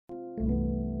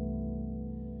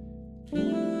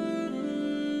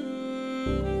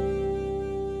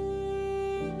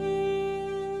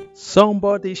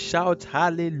Somebody shout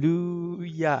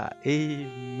hallelujah.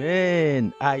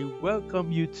 Amen. I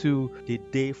welcome you to the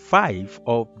day 5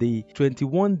 of the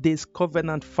 21 days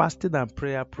covenant fasting and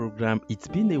prayer program. It's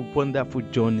been a wonderful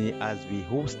journey as we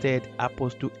hosted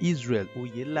Apostle Israel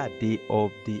Oyelade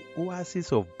of the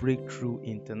Oasis of Breakthrough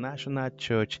International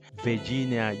Church,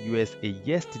 Virginia, USA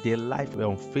yesterday live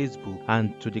on Facebook,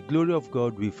 and to the glory of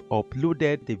God we've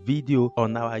uploaded the video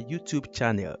on our YouTube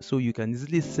channel, so you can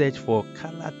easily search for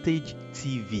Kalatage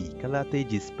TV.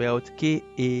 Kalatage is spelled Kallatage,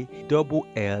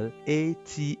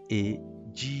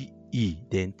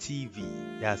 then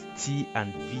TV. That's T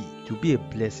and V, to be a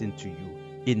blessing to you.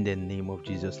 In the name of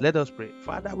Jesus, let us pray.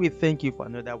 Father, we thank you for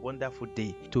another wonderful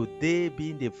day. Today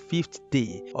being the 5th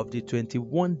day of the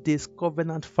 21 days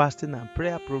covenant fasting and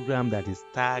prayer program that is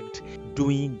tagged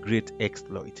Doing Great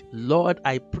Exploit. Lord,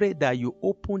 I pray that you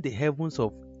open the heavens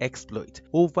of exploit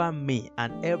over me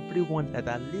and everyone that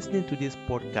are listening to this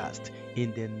podcast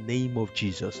in the name of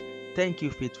Jesus. Thank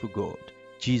you, faithful God.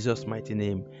 Jesus' mighty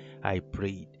name I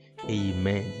prayed.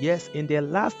 Amen. Yes, in the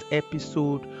last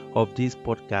episode of this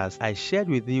podcast, I shared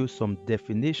with you some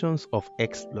definitions of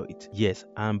exploit. Yes,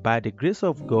 and by the grace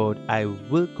of God, I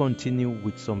will continue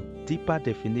with some deeper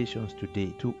definitions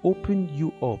today to open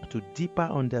you up to deeper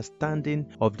understanding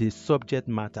of the subject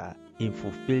matter in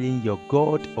fulfilling your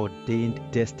God-ordained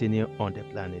destiny on the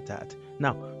planet Earth.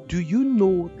 Now, do you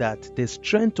know that the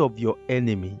strength of your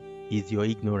enemy is your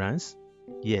ignorance?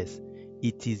 Yes,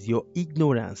 it is your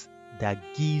ignorance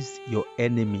that gives your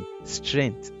enemy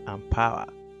strength and power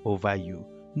over you.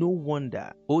 No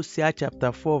wonder Hosea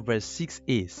chapter 4 verse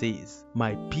 6a says,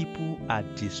 "My people are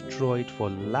destroyed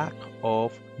for lack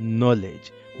of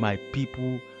knowledge. My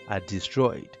people are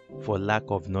destroyed for lack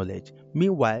of knowledge."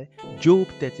 Meanwhile, Job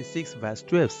 36 verse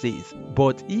 12 says,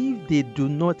 "But if they do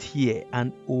not hear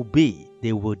and obey,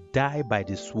 they will die by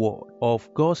the sword of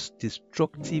God's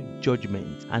destructive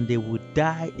judgment, and they will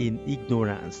die in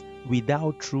ignorance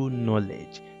without true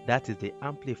knowledge." That is the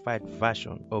amplified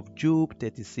version of Job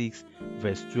 36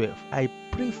 verse 12. I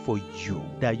pray for you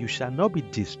that you shall not be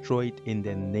destroyed in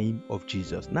the name of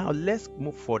Jesus. Now let's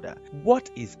move further.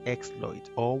 What is exploit,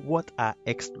 or what are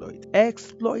exploits?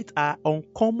 Exploits are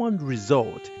uncommon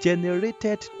results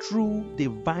generated through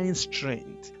divine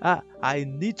strength. I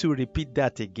need to repeat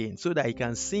that again so that it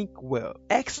can sink well.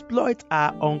 Exploits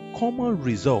are uncommon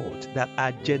results that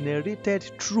are generated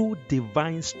through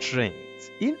divine strength.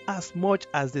 Inasmuch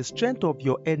as the strength of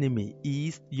your enemy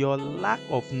is your lack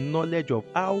of knowledge of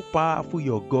how powerful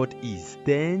your God is,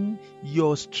 then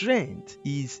your strength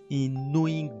is in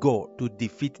knowing God to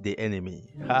defeat the enemy.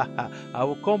 I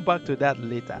will come back to that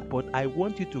later, but I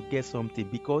want you to get something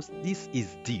because this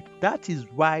is deep. That is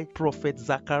why Prophet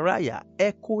Zechariah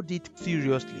echoed it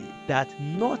seriously, that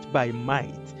not by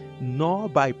might nor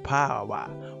by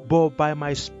power, but by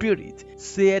my spirit,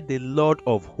 saith the Lord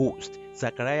of hosts.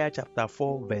 Zechariah chapter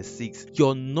 4 verse 6.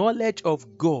 Your knowledge of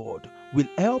God will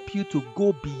help you to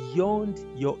go beyond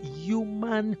your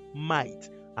human might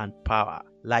and power.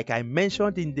 Like I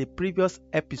mentioned in the previous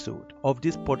episode of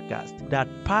this podcast, that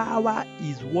power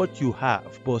is what you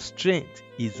have, but strength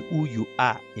is who you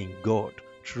are in God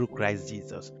through Christ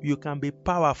Jesus. You can be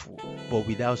powerful, but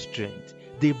without strength.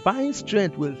 Divine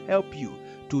strength will help you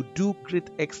to do great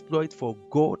exploits for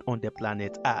God on the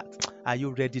planet Earth. Are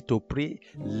you ready to pray?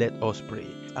 Let us pray.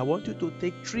 I want you to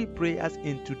take 3 prayers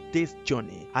in today's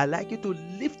journey. I'd like you to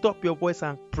lift up your voice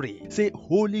and pray. Say,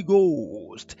 Holy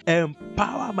Ghost,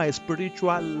 empower my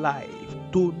spiritual life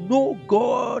to know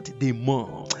God the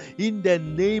more. In the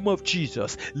name of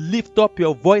Jesus, lift up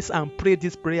your voice and pray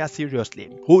this prayer seriously.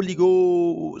 Holy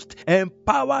Ghost,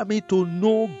 empower me to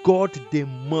know God the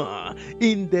more.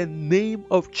 In the name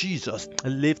of Jesus,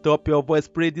 lift up your voice,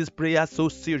 pray this prayer so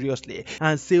seriously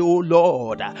and say, oh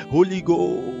Lord, Holy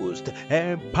Ghost,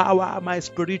 empower my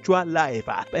spiritual life,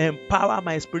 empower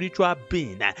my spiritual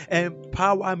being,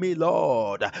 empower me,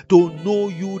 Lord, to know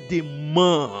you the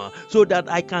more so that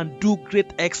I can do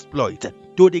great exploit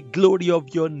to the glory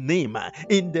of your name,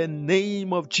 in the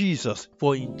name of Jesus.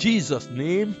 For in Jesus'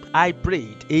 name I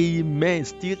prayed. Amen.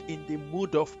 Still in the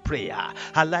mood of prayer,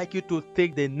 I'd like you to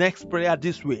take the next prayer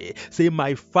this way. Say,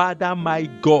 my Father, my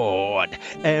God,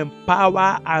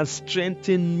 empower and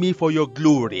strengthen me for your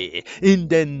glory. In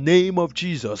the name of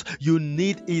Jesus, you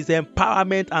need his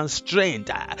empowerment and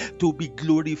strength to be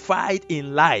glorified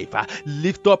in life.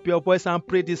 Lift up your voice and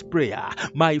pray this prayer.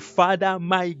 My Father,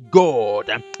 my God,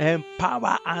 empower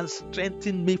and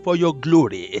strengthen me for your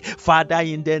glory. Father,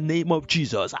 in the name of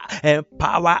Jesus,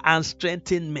 empower and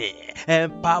strengthen me.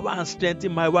 Empower and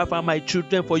strengthen my wife and my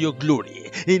children for your glory.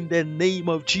 in the name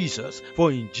of Jesus.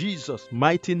 For in Jesus'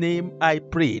 mighty name I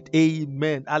prayed.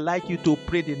 Amen. I'd like you to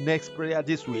pray the next prayer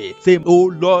this way. Say, oh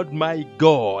Lord my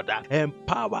God,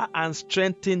 empower and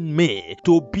strengthen me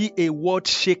to be a word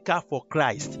shaker for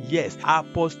Christ. Yes,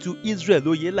 Apostle Israel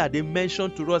Oyela, they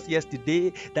mentioned to us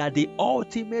yesterday that the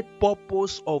ultimate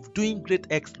purpose of doing great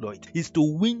exploit is to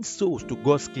win souls to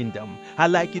God's kingdom.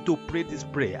 I'd like you to pray this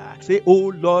prayer. Say,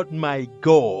 oh Lord my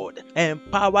God,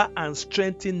 empower and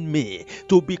strengthen me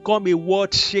to become a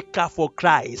word shaker for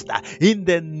Christ. In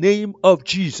the name of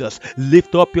Jesus,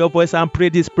 lift up your voice and pray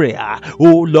this prayer.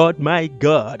 Oh Lord my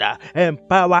God,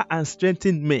 empower and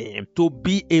strengthen me to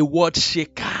be a word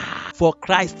shaker for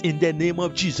Christ in the name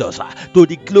of Jesus, to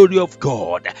the glory of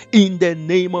God in the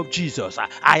name of Jesus.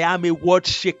 I am a word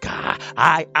shaker.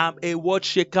 I am a word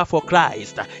shaker for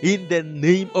Christ in the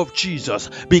name of Jesus,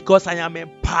 because I am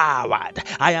empowered.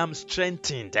 I am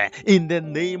strengthened in the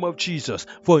name of Jesus.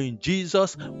 For in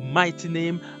Jesus' mighty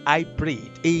name I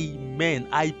prayed. Amen.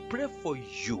 I pray for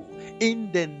you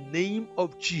in the name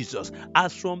of Jesus.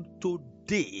 As from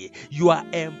today, you are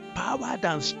empowered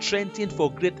and strengthened for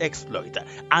great exploit,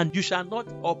 and you shall not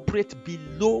operate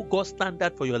below God's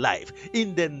standard for your life.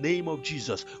 In the name of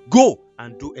Jesus, go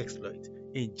and do exploit.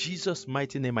 In Jesus'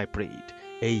 mighty name I prayed.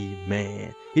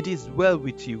 Amen. It is well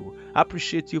with you. I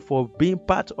appreciate you for being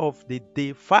part of the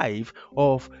day 5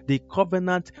 of the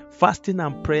Covenant Fasting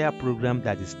and Prayer program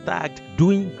that is tagged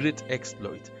Doing Great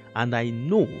Exploit. And I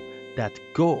know that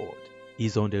God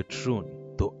is on the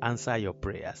throne to answer your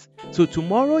prayers. So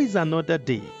tomorrow is another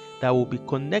day that will be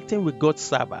connecting with God's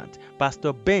servant,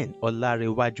 Pastor Ben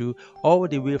Olarewaju, all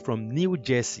the way from New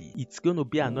Jersey. It's going to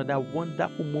be another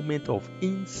wonderful moment of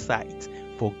insight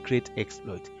for great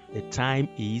exploit. The time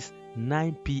is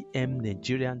 9 p.m.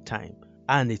 Nigerian time,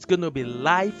 and it's going to be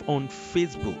live on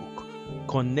Facebook.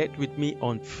 Connect with me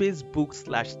on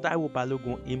Facebook/Taiwo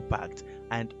Balogun Impact,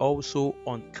 and also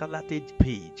on Kalatage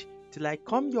page. Till I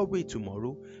come your way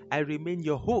tomorrow, I remain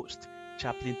your host,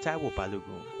 Chaplain Taiwo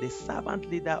Balogun, the servant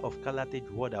leader of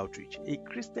Kalatage World Outreach, a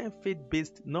Christian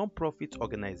faith-based non-profit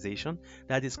organization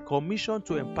that is commissioned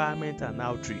to empowerment and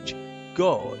outreach.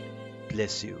 God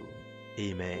bless you.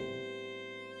 Amen.